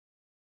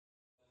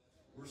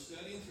We're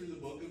studying through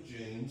the book of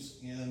James,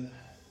 and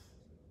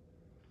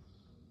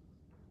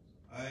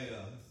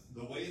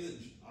the way that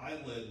I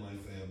led my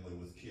family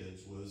with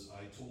kids was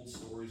I told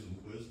stories and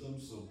quizzed them,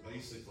 so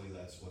basically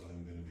that's what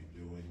I'm going to be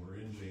doing. We're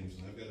in James,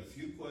 and I've got a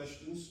few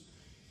questions.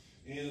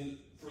 And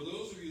for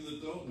those of you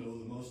that don't know,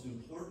 the most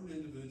important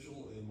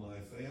individual in my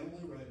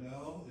family right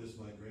now is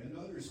my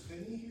granddaughter. Is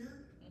Penny here?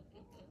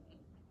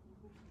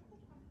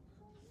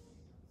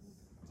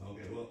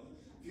 Okay, well,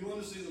 if you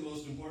want to see the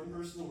most important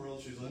person in the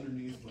world, she's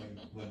underneath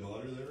my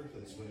daughter there.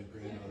 That's my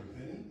granddaughter,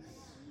 Penny.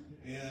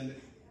 And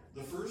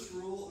the first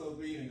rule of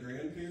being a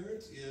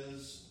grandparent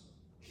is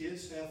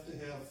kids have to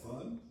have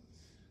fun.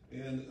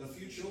 And a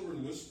few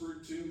children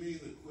whispered to me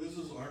that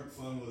quizzes aren't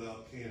fun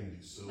without candy.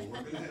 So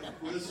we're going to have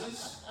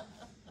quizzes.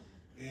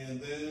 And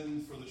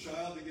then for the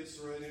child that gets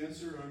the right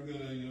answer, I'm going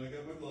to, I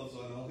got my gloves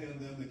on. I'll hand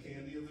them the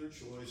candy of their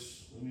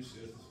choice. Let me see.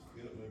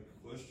 I've got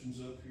my questions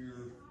up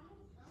here.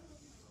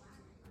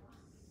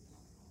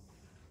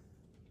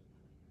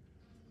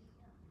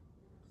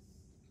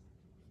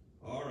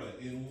 All right.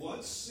 In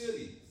what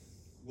city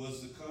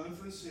was the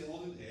conference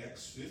held in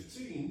Acts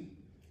 15,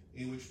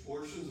 in which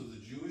portions of the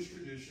Jewish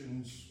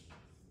traditions,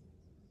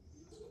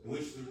 in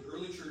which the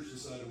early church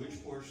decided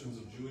which portions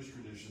of Jewish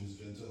traditions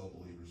Gentile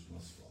believers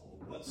must follow?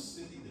 What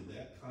city did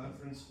that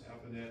conference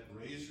happen at?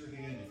 Raise your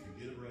hand. If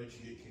you get it right,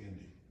 you get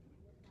candy.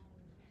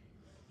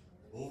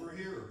 Over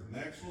here,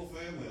 Maxwell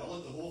family. I'll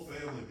let the whole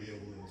family be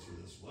able to answer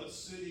this. What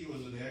city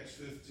was in Acts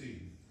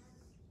 15?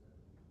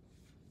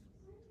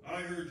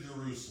 I heard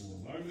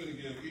Jerusalem. I'm going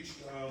to give each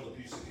child a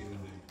piece of candy.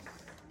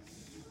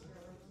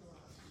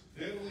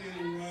 Emily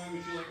and Ryan,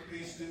 would you like a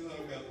piece too?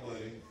 I've got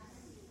plenty.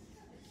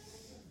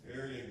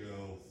 There you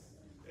go.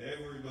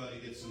 Everybody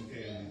gets some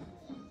candy.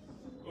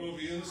 Oh,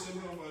 Vienna,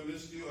 somehow if I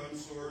missed you, I'm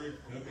sorry.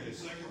 Okay,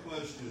 second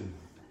question.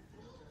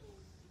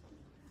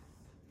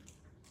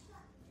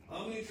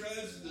 How many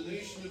tribes did the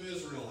nation of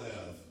Israel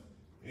have?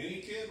 Any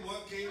kid?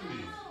 What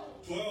candy?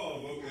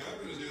 12. Okay,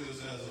 I'm going to do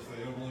this as a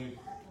family.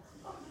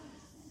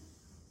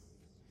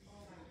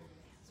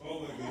 Oh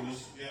my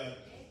goodness, yeah.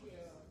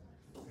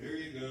 Here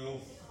you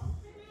go.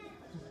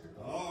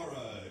 All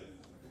right.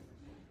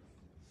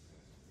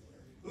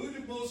 Who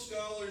do most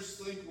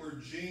scholars think were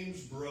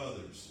James'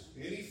 brothers?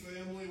 Any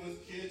family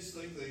with kids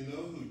think they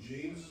know who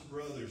James'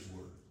 brothers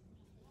were?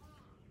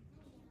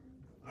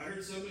 I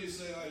heard somebody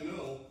say, I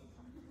know.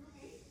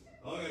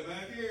 Okay,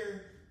 back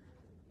here.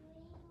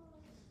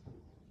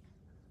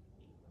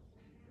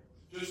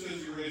 Just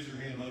as you raise your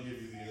hand, I'll give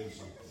you the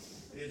answer.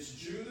 It's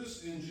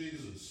Judas and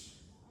Jesus.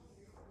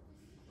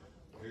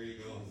 There you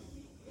go.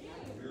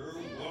 You're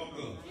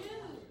welcome.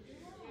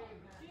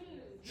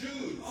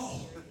 Jude.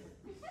 Oh.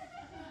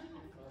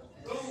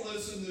 Don't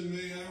listen to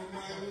me.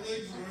 My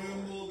legs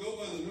ramble. Go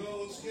by the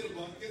notes. Get a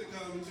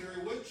commentary.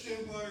 Which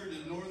empire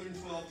did northern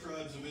 12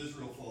 tribes of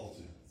Israel fall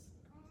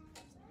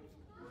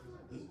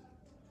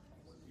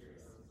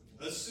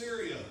to?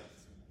 Assyria.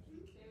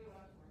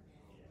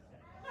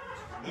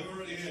 I've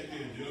already had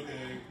kids.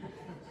 Okay.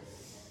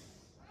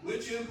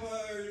 Which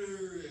empire,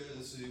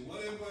 let's see,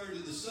 what empire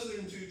did the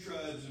southern two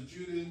tribes of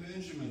Judah and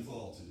Benjamin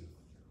fall to?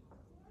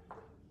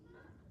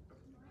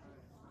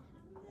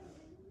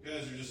 You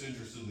guys are just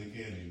interested in the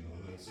candy,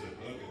 though. That's it.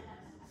 Okay.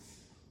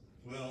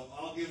 Well,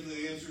 I'll give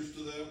the answers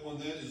to that one.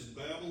 That is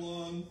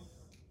Babylon.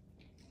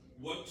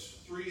 What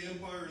three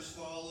empires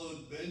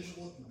followed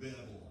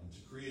Babylon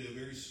to create a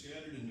very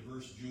scattered and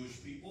diverse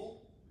Jewish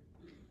people?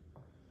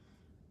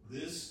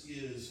 This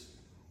is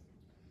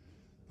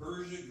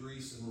Persia,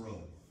 Greece, and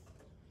Rome.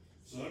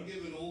 So I'm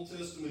giving Old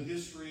Testament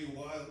history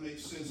why it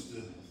makes sense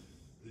to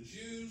the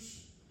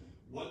Jews.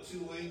 What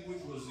two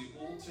language was the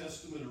Old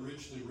Testament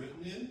originally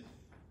written in?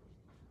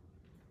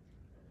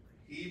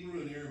 Hebrew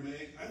and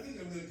Aramaic. I think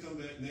I'm going to come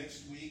back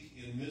next week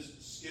and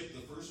skip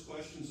the first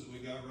questions that we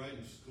got right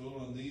and go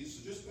on these.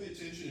 So just pay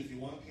attention. If you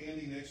want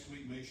candy next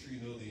week, make sure you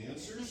know the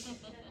answers.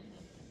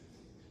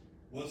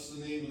 What's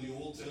the name of the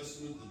Old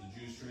Testament that the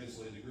Jews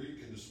translated to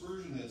Greek and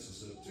dispersion? That's the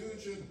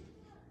Septuagint.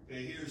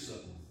 Okay, here's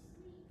something.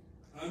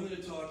 I'm going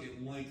to talk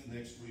at length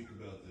next week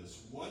about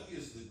this. What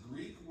is the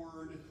Greek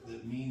word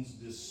that means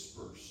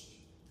dispersed?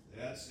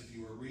 That's, if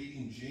you were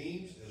reading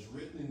James as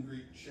written in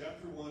Greek,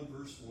 chapter 1,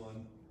 verse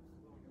 1.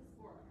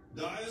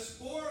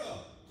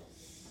 Diaspora.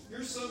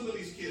 You're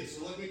somebody's kid,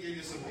 so let me give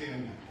you some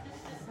candy.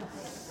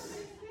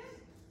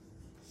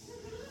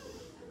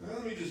 Now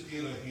let me just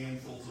give a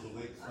handful to the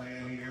Wick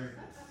clan here.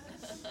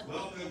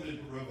 Welcome to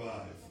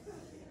Revive.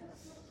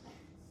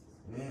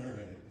 All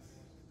right.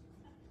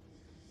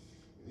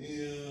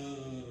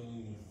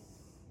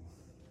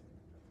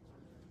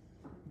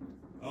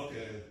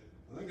 Okay,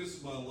 I think this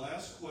is my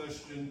last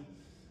question.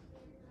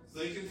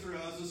 Thinking through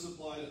how does this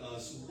apply to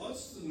us?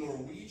 What's the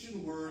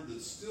Norwegian word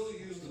that's still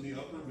used in the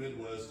upper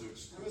Midwest to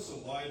express a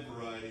wide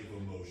variety of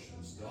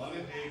emotions?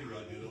 Donna Hager,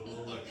 I did a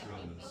little lecture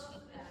on this.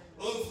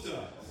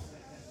 Ufta.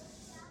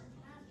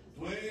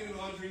 Dwayne and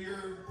Audrey,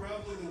 you're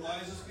probably the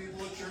wisest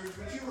people at church,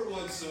 but you were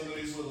once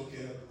somebody's little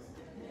kid.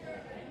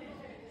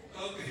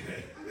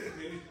 Okay.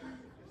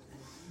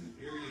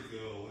 Here you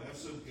go. Have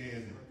some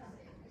candy.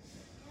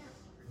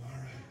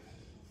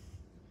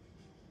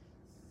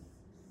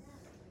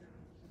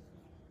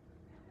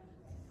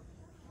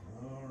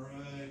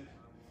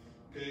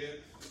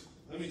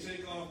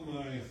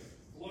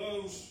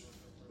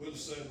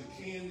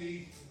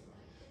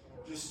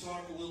 just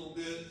talk a little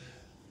bit,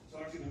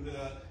 talking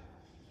about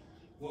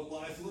what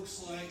life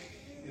looks like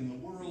in the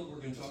world.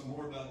 We're going to talk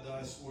more about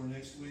diaspora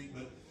next week,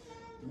 but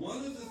one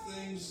of the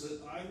things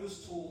that I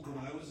was told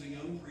when I was a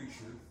young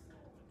preacher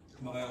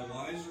by a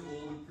wiser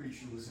older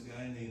preacher was a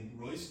guy named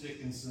Royce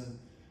Dickinson.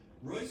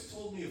 Royce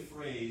told me a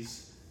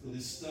phrase that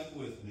has stuck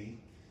with me.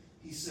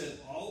 He said,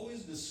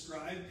 always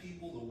describe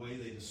people the way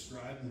they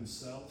describe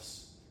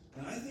themselves.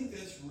 And I think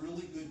that's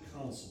really good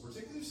counsel,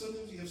 particularly if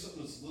sometimes you have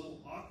something that's a little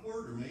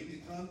awkward or maybe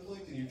a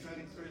conflict and you're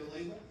trying to create a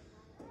label.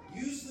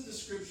 Use the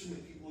description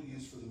that people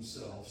use for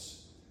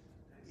themselves.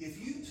 If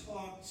you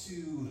talk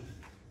to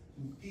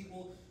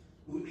people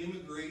who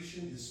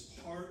immigration is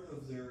part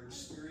of their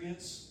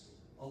experience,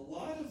 a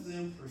lot of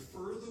them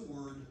prefer the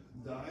word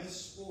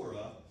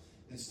diaspora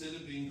instead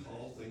of being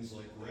called things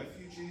like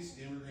refugees,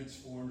 immigrants,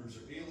 foreigners,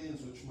 or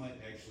aliens, which might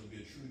actually be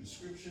a true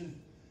description.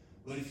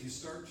 But if you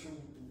start to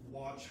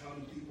watch how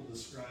do people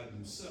describe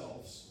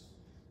themselves,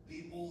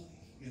 people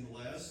in the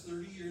last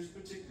 30 years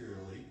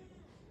particularly,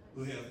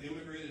 who have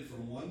immigrated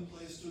from one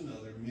place to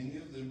another, many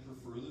of them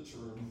prefer the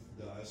term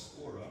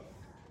diaspora.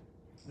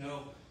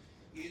 Now,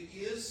 it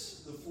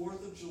is the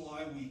 4th of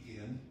July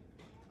weekend.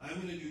 I'm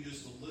going to do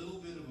just a little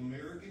bit of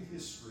American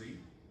history,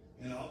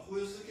 and I'll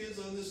quiz the kids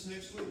on this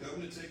next week. I'm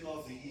going to take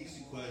off the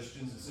easy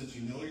questions, and since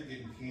you know you're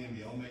getting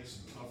candy, I'll make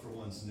some tougher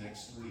ones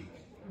next week.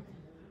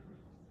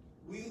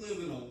 We live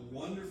in a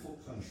wonderful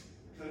country,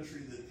 a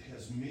country that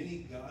has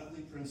many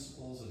godly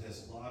principles, it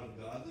has a lot of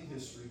godly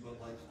history,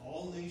 but like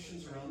all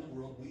nations around the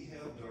world, we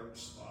have dark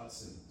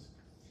spots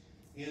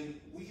in it. And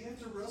we have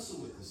to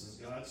wrestle with this as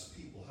God's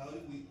people. How do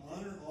we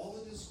honor all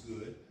that is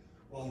good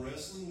while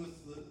wrestling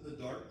with the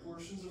dark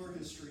portions of our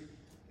history,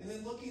 and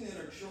then looking at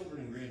our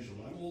children and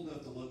grandchildren? I'm old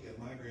enough to look at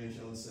my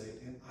grandchildren and say,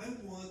 and I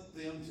want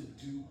them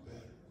to do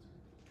better.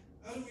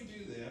 How do we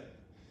do that?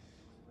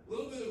 A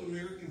little bit of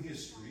American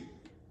history.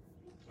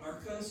 Our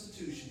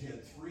Constitution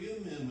had 3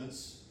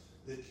 amendments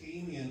that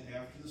came in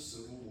after the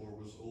Civil War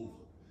was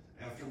over.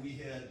 After we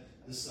had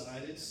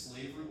decided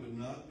slavery would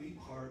not be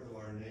part of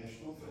our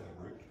national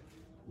fabric,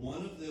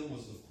 one of them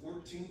was the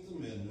 14th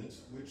Amendment,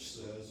 which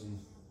says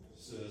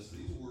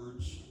these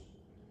words: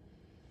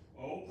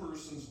 all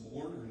persons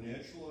born or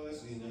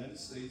naturalized in the United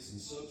States and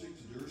subject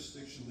to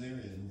jurisdiction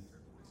therein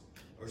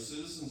are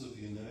citizens of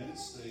the United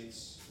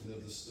States and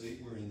of the state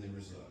wherein they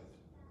reside.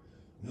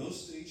 No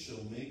state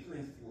shall make or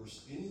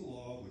enforce any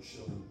law which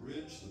shall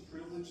abridge the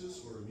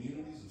privileges or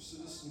immunities of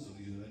citizens of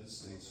the United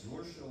States,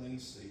 nor shall any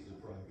state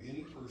deprive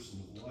any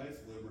person of life,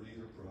 liberty,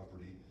 or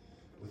property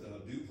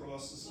without due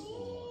process of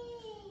law,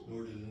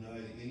 nor to deny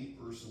to any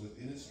person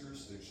within its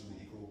jurisdiction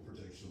the equal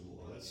protection of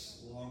the law.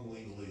 That's long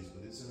legalese,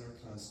 but it's in our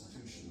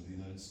Constitution of the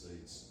United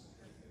States.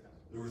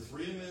 There were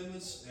 3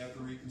 amendments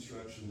after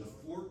Reconstruction. The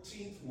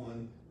 14th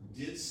one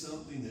did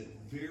something that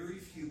very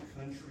few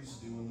countries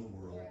do in the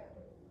world.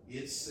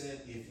 It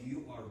said if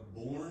you are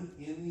born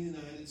in the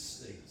United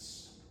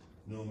States,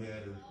 no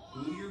matter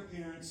who your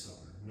parents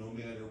are, no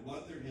matter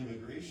what their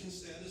immigration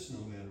status,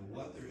 no matter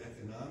what their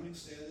economic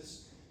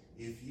status,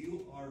 if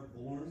you are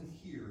born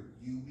here,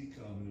 you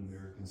become an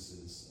American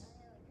citizen.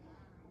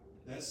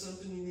 That's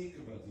something unique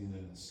about the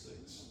United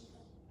States.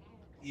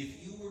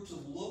 If you were to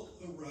look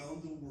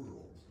around the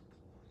world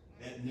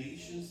at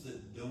nations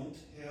that don't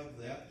have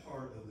that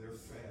part of their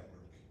fabric,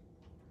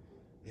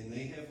 and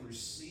they have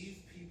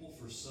received people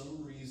for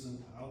some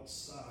reason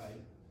outside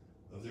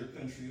of their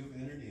country who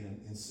have entered in,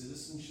 and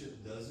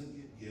citizenship doesn't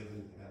get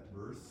given at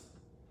birth,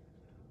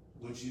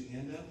 what you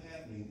end up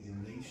happening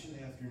in nation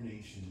after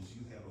nation is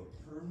you have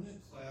a permanent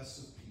class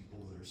of people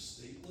that are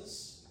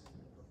stateless,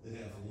 that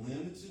have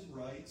limited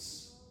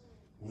rights,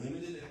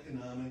 limited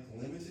economic,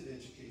 limited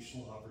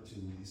educational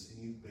opportunities,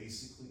 and you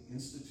basically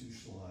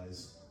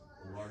institutionalize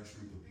a large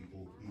group of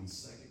people being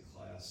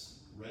second-class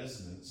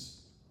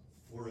residents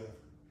forever.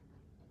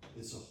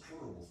 It's a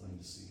horrible thing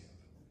to see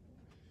happen.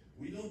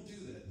 We don't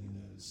do that in the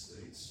United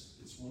States.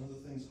 It's one of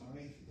the things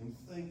I am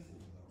thankful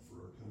about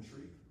for our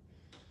country.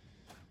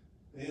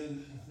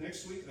 And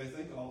next week, I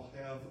think I'll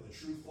have a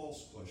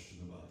true-false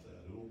question about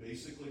that. It will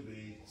basically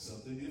be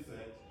something to the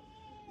effect,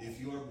 if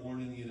you are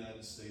born in the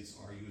United States,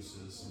 are you a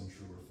citizen,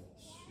 true or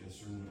false?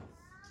 Yes or no?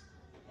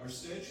 Our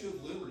Statue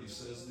of Liberty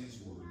says these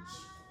words: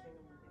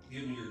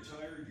 give me your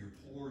tired, your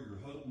poor,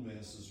 your huddled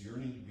masses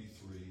yearning to be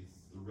free,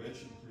 the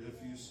wretched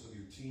refuse of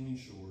your teeming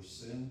shores,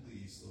 send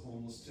these, the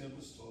homeless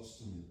tempest-tossed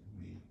to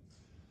me.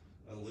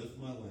 I lift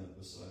my lamp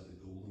beside the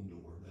golden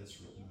door.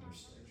 That's written in our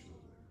Statue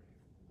of Liberty.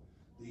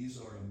 These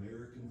are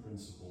American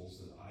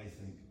principles that I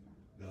think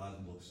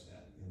God looks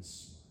at and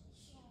smiles.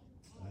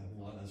 I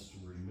want us to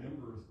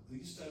remember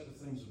these type of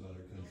things about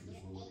our country as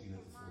we're looking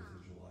at the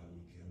 4th of July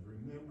weekend.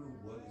 Remember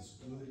what is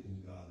good and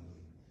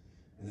godly.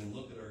 And then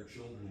look at our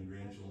children and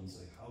grandchildren and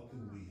say, how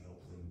can we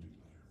help them do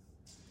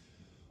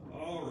better?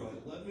 All right,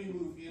 let me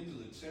move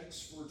into the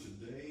text for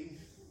today.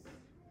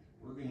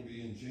 We're going to be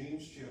in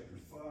James chapter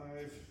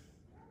 5.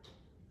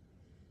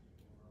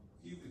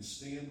 You can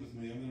stand with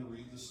me. I'm going to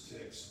read this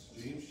text.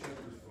 James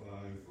chapter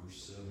 5,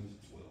 verse 7 to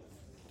 12.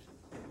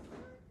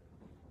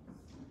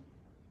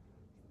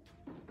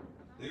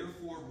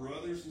 Therefore,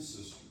 brothers and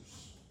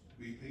sisters,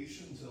 be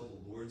patient until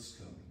the Lord's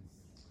coming.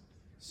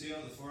 See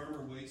how the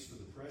farmer waits for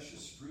the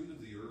precious fruit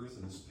of the earth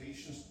and is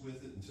patient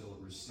with it until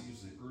it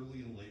receives the early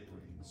and late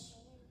rains.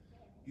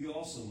 You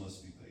also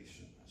must be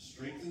patient.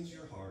 Strengthen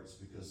your hearts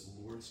because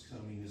the Lord's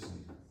coming is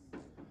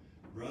near.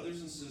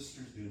 Brothers and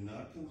sisters, do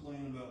not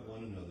complain about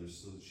one another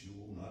so that you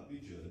will not be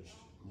judged.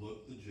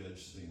 Look, the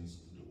judge stands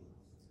at the door.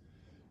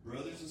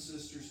 Brothers and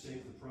sisters,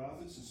 take the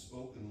prophets who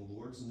spoke in the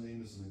Lord's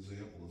name as an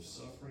example of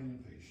suffering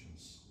and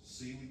patience.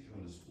 See, we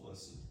count as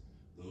blessed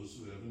those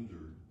who have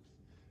endured.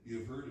 You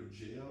have heard of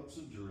Job's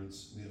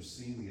endurance and have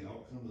seen the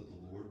outcome that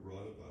the Lord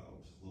brought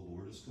about. The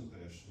Lord is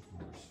compassionate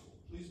and merciful.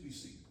 Please be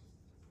seated.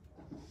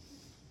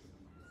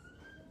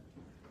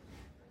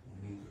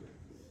 Okay.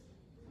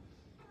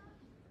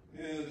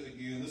 And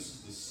again, this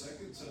is the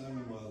second time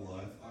in my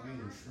life I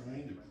am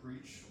trying to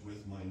preach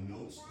with my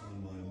notes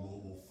on my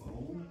mobile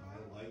phone.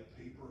 I like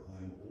paper.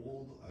 I'm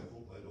old. I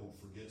hope I don't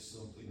forget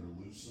something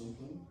or lose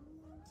something.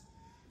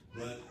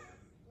 But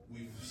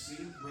we've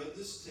read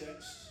this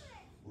text.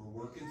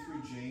 We're working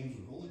through James.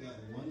 We've only got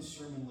one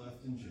sermon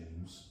left in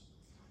James.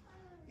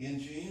 And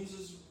James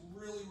is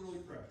really, really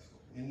practical.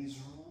 And he's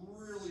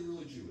really,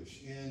 really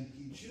Jewish. And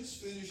he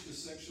just finished a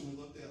section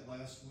we looked at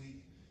last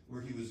week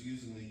where he was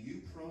using the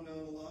you pronoun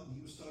a lot. And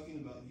he was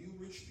talking about you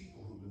rich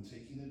people who've been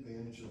taking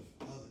advantage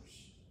of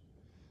others.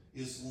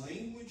 His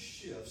language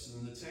shifts.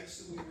 And in the text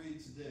that we read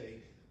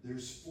today,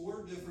 there's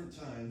 4 different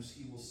times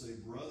he will say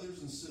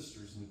brothers and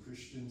sisters in the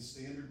Christian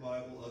Standard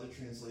Bible. Other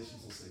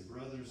translations will say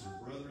brothers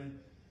or brethren.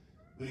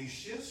 But he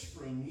shifts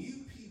from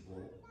you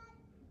people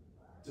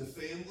to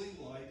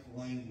family-like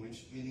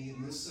language. And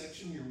in this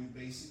section here, we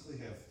basically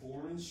have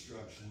 4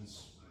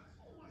 instructions.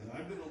 And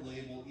I'm going to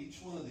label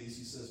each one of these.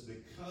 He says,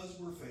 because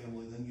we're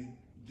family, then you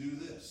do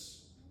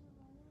this.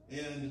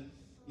 And,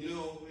 you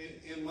know,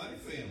 in my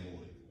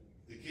family,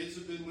 the kids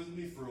have been with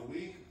me for a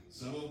week.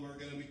 Some of them are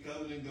going to be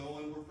coming and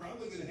going. We're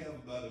probably going to have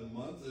about a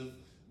month of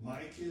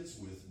my kids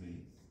with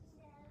me.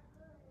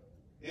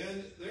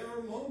 And there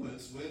are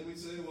moments when we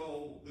say,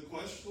 well, the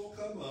question will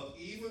come up,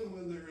 even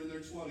when they're in their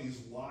 20s,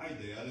 why,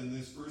 Dad? And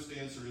this first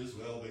answer is,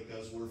 well,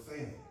 because we're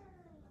family.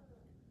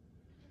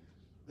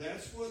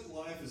 That's what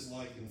life is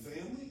like in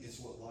family. It's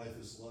what life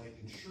is like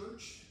in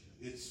church.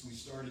 We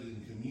started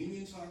in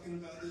communion talking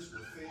about this.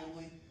 We're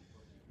family.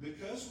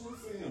 Because we're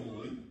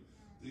family,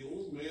 the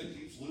old man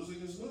keeps losing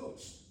his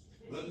notes.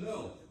 But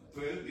no,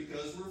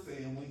 because we're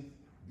family,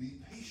 be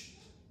patient.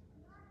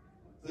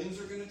 Things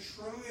are going to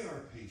try our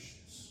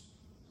patience.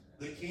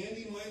 The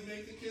candy might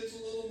make the kids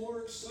a little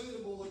more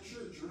excitable at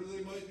church, or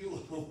they might be a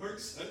little more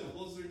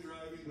excitable as they're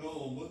driving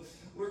home. But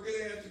we're going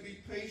to have to be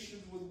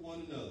patient with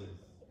one another.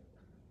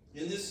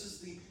 And this is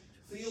the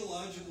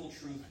theological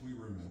truth we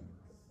remember.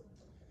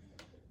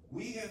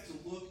 We have to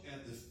look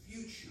at the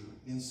future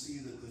and see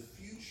that the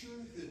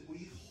future that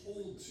we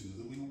hold to,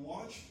 that we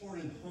watch for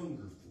and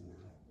hunger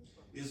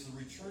for, is the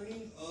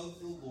returning of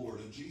the Lord,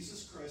 of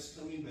Jesus Christ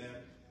coming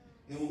back.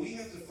 And we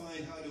have to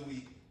find how do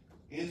we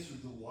answer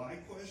the why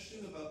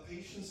question about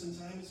patience and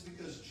time. It's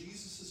because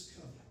Jesus is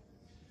coming.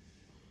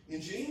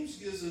 And James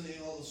gives an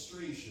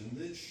illustration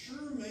that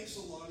sure makes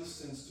a lot of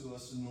sense to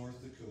us in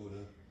North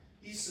Dakota.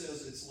 He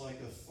says it's like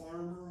a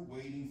farmer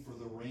waiting for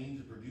the rain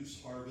to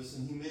produce harvest.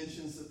 And he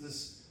mentions that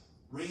this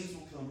rains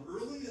will come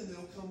early and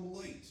they'll come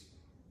late.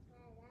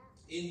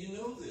 And you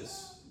know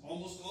this.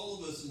 Almost all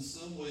of us in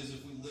some ways,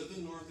 if we live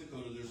in North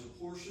Dakota, there's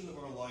a portion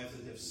of our life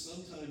that have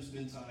sometimes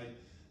been tied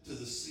to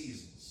the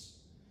seasons.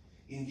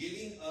 In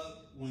getting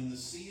up when the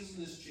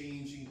season is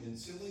changing and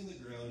tilling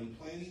the ground and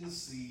planting the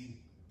seed,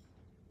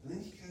 and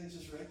then you kind of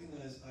just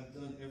recognize I've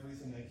done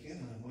everything I can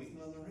and I'm waiting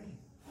on the rain.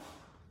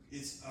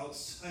 It's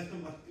outside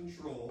of my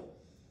control.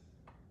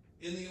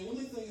 And the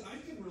only thing I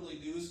can really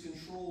do is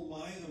control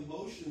my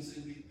emotions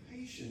and be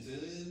patient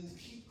and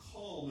keep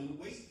calm and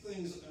wait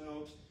things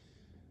out,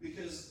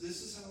 because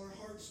this is how our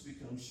hearts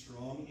become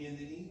strong. And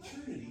in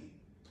eternity,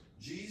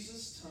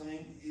 Jesus'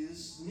 time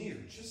is near.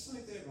 Just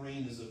like that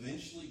rain is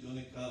eventually going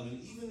to come.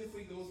 And even if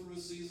we go through a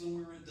season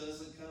where it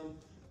doesn't come,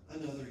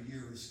 another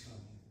year is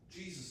coming.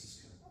 Jesus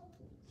is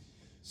coming.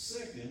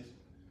 Second,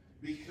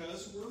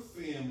 because we're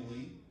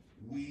family,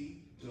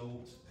 we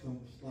don't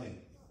complain.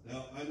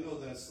 Now, I know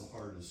that's the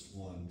hardest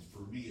one,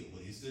 for me at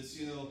least. It's,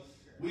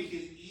 we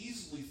can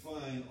easily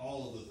find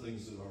all of the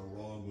things that are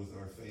wrong with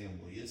our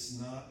family. It's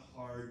not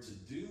hard to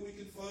do. We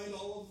can find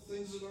all of the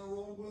things that are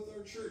wrong with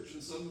our church.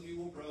 And some of you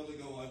will probably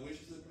go, I wish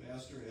the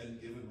pastor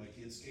hadn't given my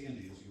kids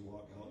candy as you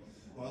walk out,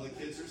 while the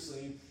kids are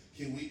saying,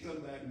 can we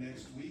come back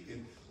next week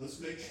and let's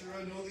make sure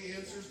I know the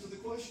answers to the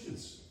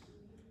questions.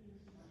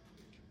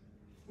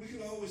 We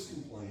can always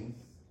complain.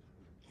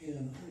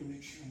 And let me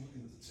make sure I'm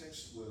looking at the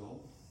text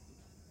well.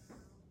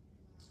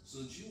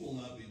 So that you will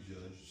not be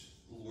judged.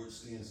 The Lord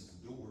stands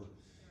at the door.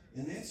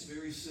 And that's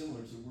very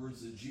similar to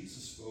words that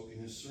Jesus spoke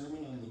in his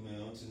Sermon on the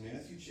Mount in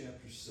Matthew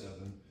chapter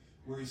 7,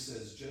 where he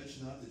says, judge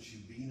not that you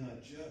be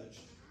not judged.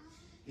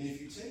 And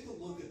if you take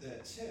a look at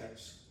that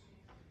text,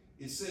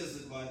 it says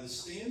that by the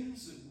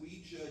standards that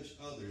we judge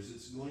others,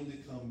 it's going to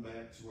come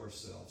back to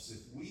ourselves.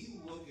 If we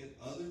look at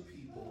other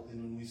people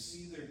and when we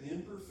see their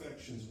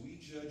imperfections, we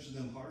judge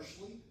them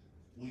harshly,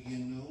 well, you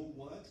know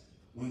what?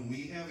 When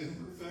we have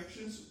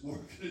imperfections, we're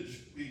going to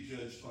be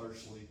judged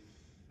harshly.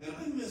 And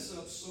I mess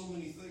up so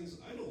many things,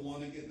 I don't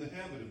want to get in the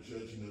habit of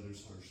judging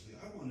others harshly.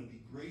 I want to be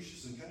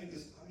gracious and kind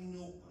because I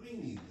know I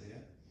need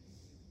that.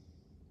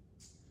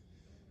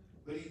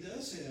 But he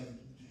does have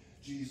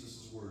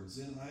Jesus' words,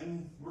 and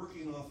I'm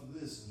working off of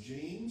this.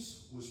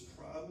 James was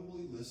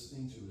probably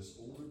listening to his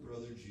older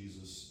brother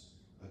Jesus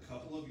a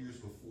couple of years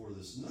before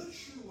this, not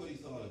sure what he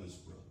thought of his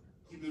brother.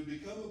 He would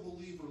become a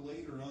believer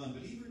later on,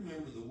 but he'd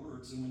remember the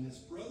words, and when his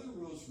brother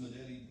rose from the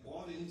dead, he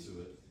bought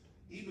into it.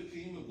 He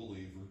became a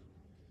believer.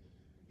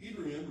 He'd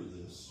remember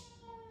this.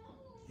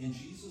 And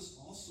Jesus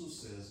also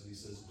says, he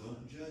says,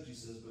 don't judge, he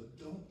says, but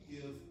don't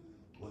give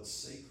what's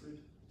sacred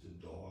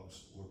to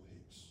dogs or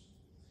pigs.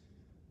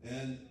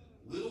 And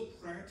little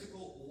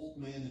practical old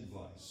man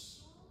advice.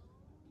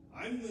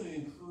 I'm going to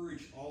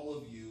encourage all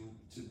of you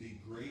to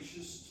be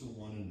gracious to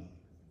one another.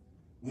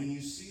 When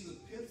you see the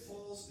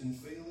pitfalls and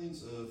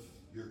failings of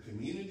your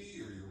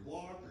community or your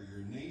block or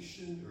your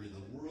nation or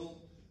the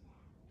world,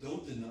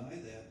 don't deny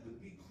that,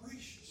 but be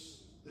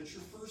gracious. That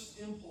your first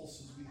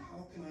impulses be,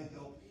 how can I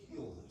help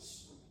heal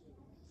this?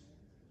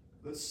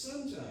 But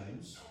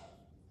sometimes,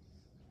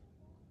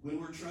 when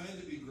we're trying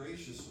to be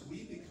gracious,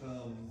 we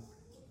become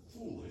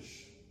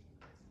foolish,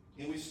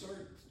 and we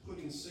start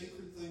putting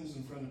sacred things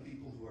in front of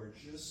people who are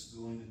just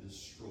going to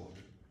destroy.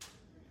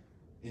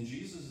 And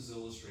Jesus'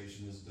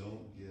 illustration is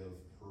don't give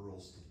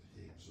pearls to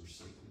pigs or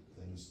sacred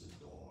things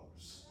to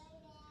dogs.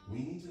 We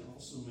need to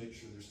also make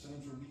sure there's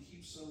times where we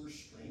keep some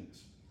restraint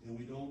and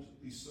we don't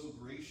be so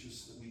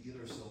gracious that we get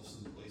ourselves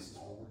in places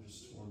where we're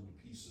just torn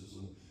to pieces.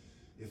 And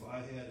if I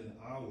had an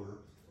hour,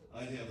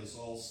 I'd have us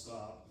all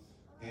stop,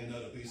 hand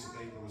out a piece of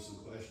paper with some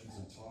questions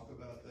and talk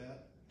about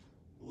that.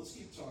 But let's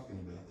keep talking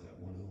about that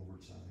one over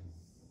time.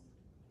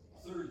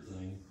 Third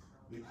thing,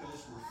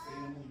 because we're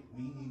family,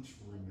 we need to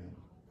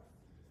remember.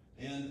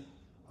 And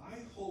I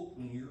hope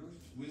when you're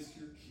with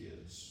your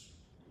kids,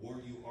 or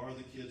you are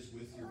the kids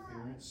with your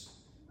parents,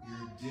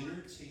 your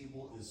dinner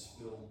table is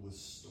filled with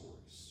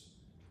stories.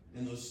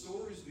 And those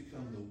stories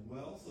become the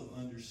wealth of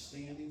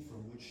understanding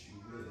from which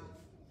you live.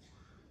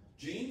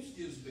 James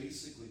gives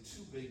basically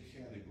two big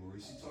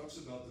categories. He talks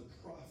about the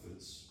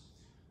prophets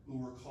who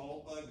were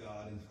called by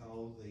God and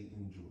how they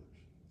endured.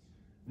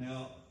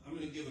 Now, I'm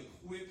going to give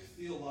a quick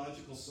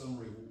theological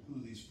summary of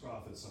who these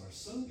prophets are.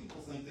 Some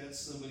people think that's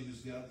somebody who's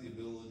got the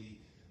ability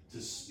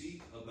to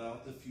speak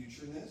about the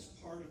future, and that's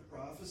part of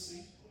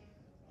prophecy.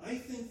 I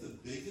think the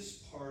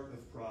biggest part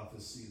of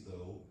prophecy,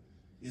 though,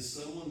 is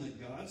someone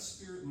that God's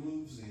Spirit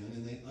moves in,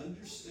 and they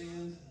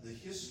understand the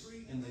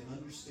history, and they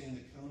understand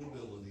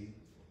accountability,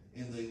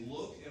 and they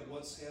look at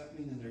what's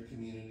happening in their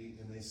community,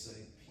 and they say,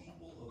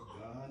 people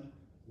of God,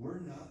 we're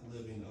not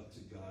living up to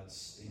God's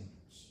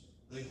standards.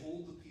 They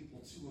hold the people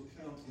to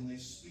account, and they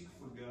speak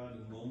for God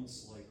in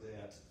moments like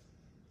that.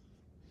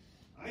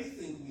 I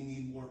think we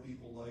need more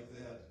people like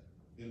that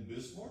in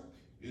Bismarck,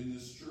 in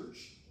this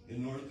church,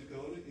 in North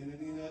Dakota, and in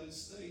the United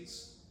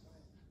States,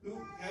 who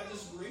have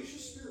this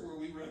gracious spirit where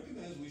we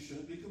recognize we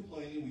shouldn't be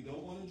complaining, we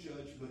don't want to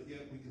judge, but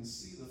yet we can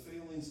see the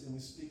failings and we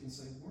speak and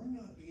say, we're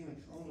not being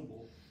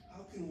accountable.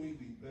 How can we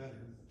be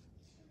better?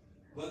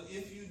 But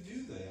if you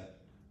do that,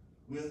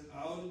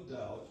 without a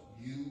doubt,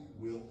 you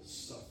will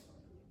suffer.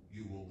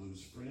 You will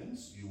lose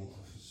friends. You will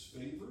lose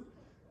favor.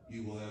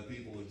 You will have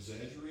people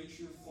exaggerate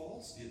your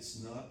faults.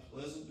 It's not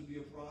pleasant to be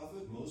a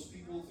prophet. Most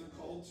people, if they're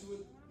called to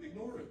it,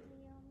 ignore it.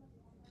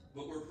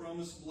 But we're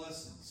promised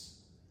blessings.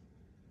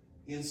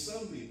 In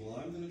some people,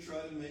 I'm going to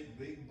try to make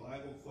big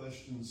Bible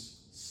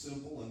questions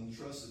simple and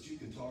trust that you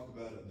can talk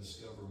about it and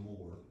discover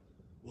more.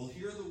 We'll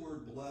hear the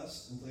word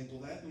blessed and think,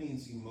 well, that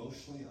means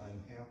emotionally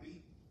I'm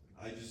happy.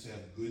 I just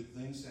have good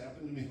things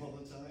happen to me all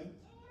the time.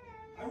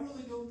 I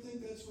really don't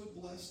think that's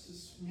what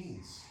blessed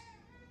means.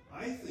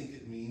 I think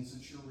it means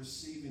that you're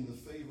receiving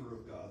the favor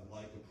of God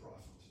like a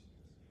prophet.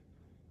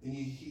 And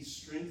he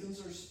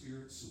strengthens our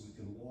spirit so we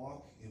can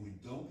walk and we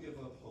don't give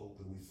up hope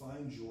and we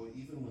find joy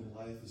even when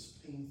life is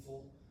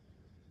painful.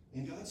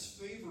 And God's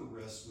favor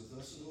rests with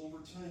us, and over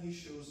time he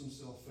shows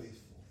himself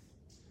faithful.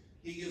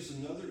 He gives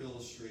another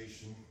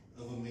illustration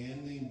of a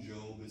man named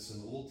Job. It's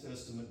an Old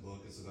Testament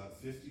book. It's about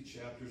 50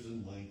 chapters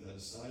in length. I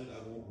decided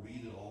I won't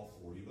read it all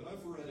for you, but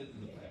I've read it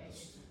in the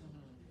past.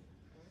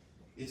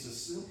 It's a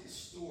simple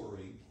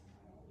story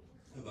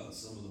about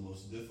some of the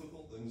most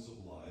difficult things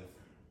of life,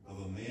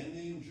 of a man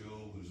named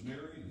Job who's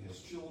married and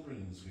has children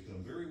and has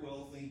become very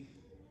wealthy.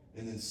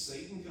 And then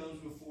Satan comes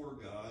before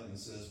God and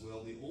says,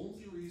 well, the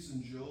only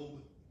reason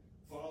Job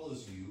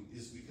follows you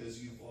is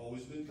because you've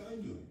always been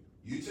kind to him.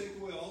 You take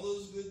away all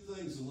those good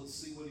things and let's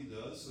see what he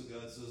does. So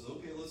God says,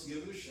 okay, let's give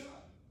it a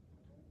shot.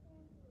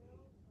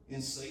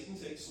 And Satan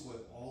takes away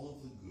all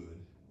of the good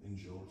in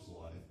Job's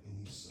life and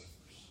he suffers.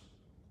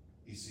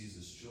 He sees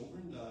his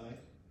children die.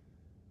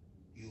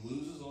 He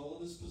loses all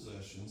of his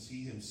possessions.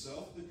 He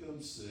himself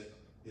becomes sick.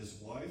 His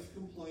wife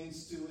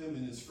complains to him,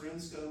 and his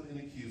friends come and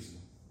accuse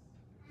him.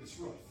 It's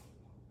rough.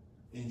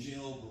 And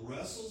Job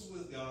wrestles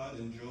with God,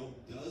 and Job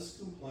does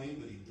complain,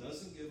 but he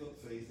doesn't give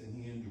up faith, and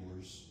he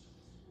endures.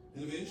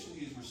 And eventually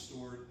he's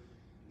restored.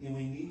 And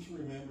we need to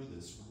remember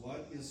this.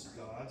 What is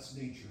God's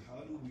nature?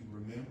 How do we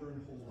remember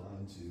and hold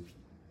on to?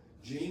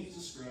 James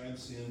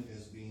describes him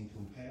as being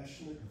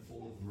compassionate and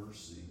full of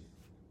mercy.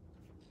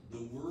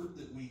 The word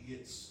that we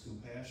get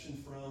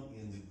compassion from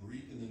in the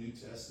Greek in the New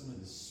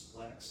Testament is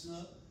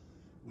splaxna,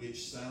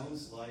 which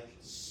sounds like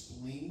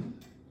spleen.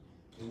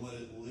 And what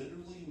it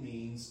literally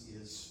means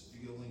is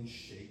feeling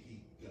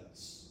shaky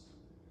guts.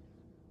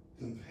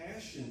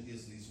 Compassion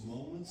is these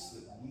moments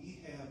that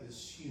we have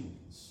as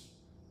humans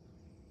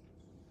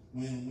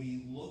when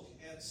we look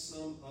at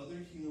some other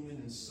human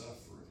who's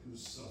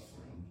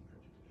suffering,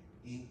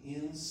 and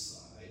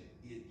inside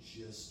it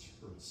just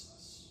hurts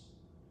us.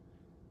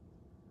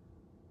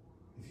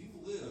 If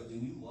you've lived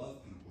and you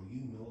love people,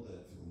 you know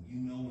that feeling. You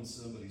know when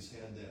somebody's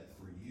had that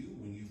for you,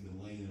 when you've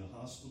been laying in a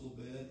hospital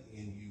bed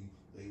and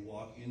they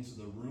walk into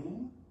the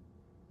room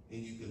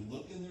and you can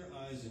look in their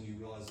eyes and you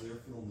realize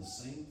they're feeling the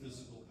same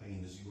physical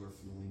pain as you are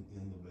feeling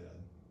in the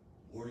bed.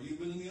 Or you've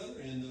been in the other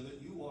end of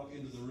it, you walk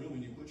into the room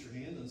and you put your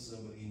hand on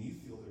somebody and you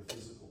feel their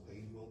physical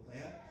pain. Well,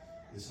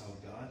 that is how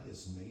God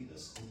has made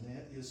us, and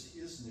that is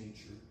his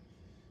nature,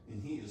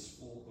 and he is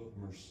full of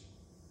mercy.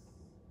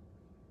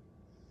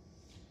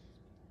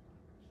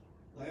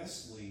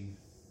 Lastly,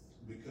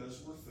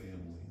 because we're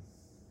family,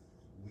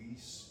 we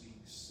speak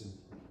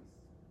simply.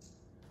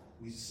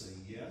 We say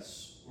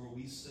yes or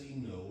we say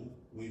no.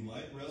 We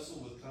might wrestle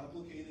with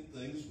complicated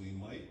things. We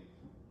might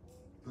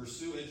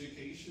pursue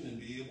education and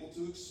be able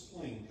to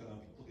explain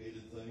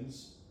complicated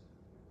things.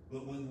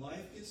 But when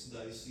life gets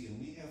dicey and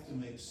we have to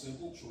make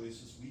simple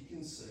choices, we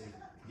can say,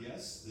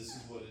 yes, this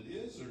is what it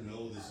is, or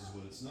no, this is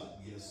what it's not.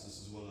 Yes,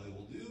 this is what I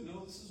will do.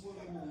 No, this is what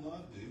I will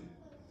not do.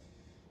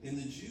 And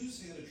the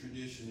Jews had a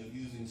tradition of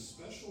using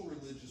special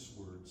religious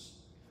words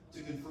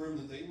to confirm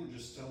that they were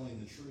just telling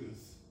the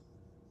truth.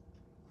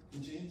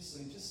 And James is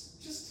saying,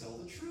 just tell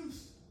the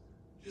truth.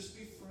 Just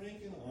be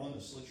frank and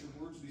honest. Let your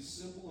words be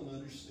simple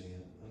and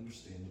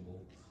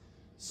understandable.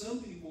 Some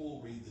people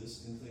will read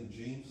this and think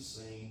James is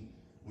saying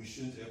we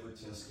shouldn't ever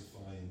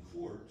testify in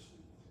court.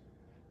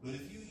 But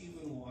if you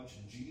even watch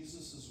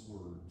Jesus'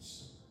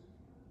 words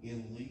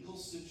in legal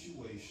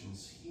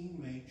situations, he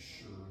makes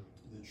sure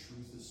the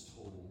truth is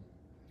told.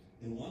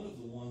 And one of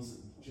the ones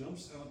that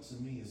jumps out to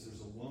me is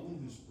there's a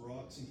woman who's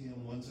brought to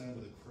him one time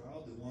with a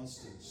crowd that wants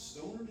to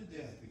stone her to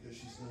death because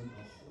she's done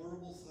a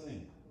horrible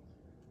thing.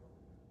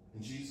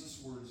 And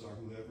Jesus' words are,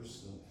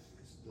 whoever's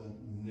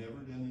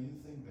never done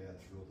anything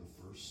bad, throw the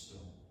first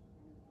stone.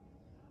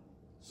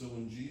 So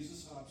when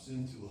Jesus hops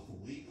into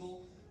a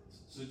legal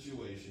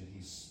situation,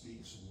 he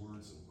speaks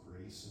words of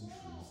grace and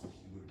truth that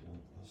he would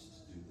want us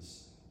to do the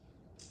same.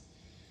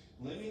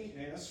 Let me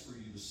ask for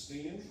you to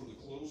stand for the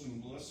closing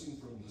blessing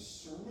from this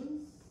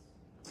sermon.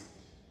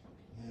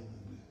 And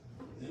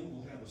then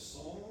we'll have a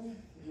song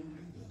and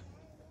be done.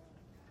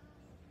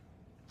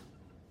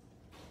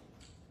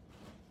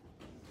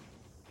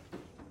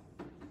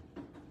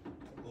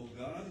 O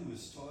God, who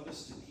has taught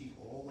us to keep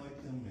all thy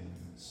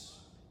commandments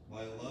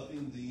by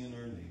loving thee and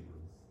our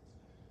neighbor,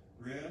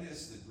 grant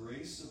us the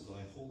grace of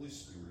thy Holy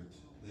Spirit,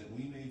 that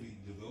we may be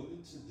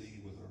devoted to thee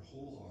with our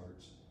whole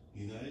heart,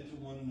 united to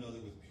one another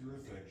with pure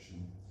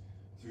affection,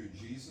 through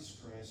Jesus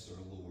Christ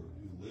our Lord,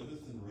 who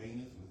liveth and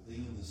reigneth with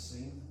thee in the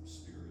same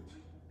Spirit,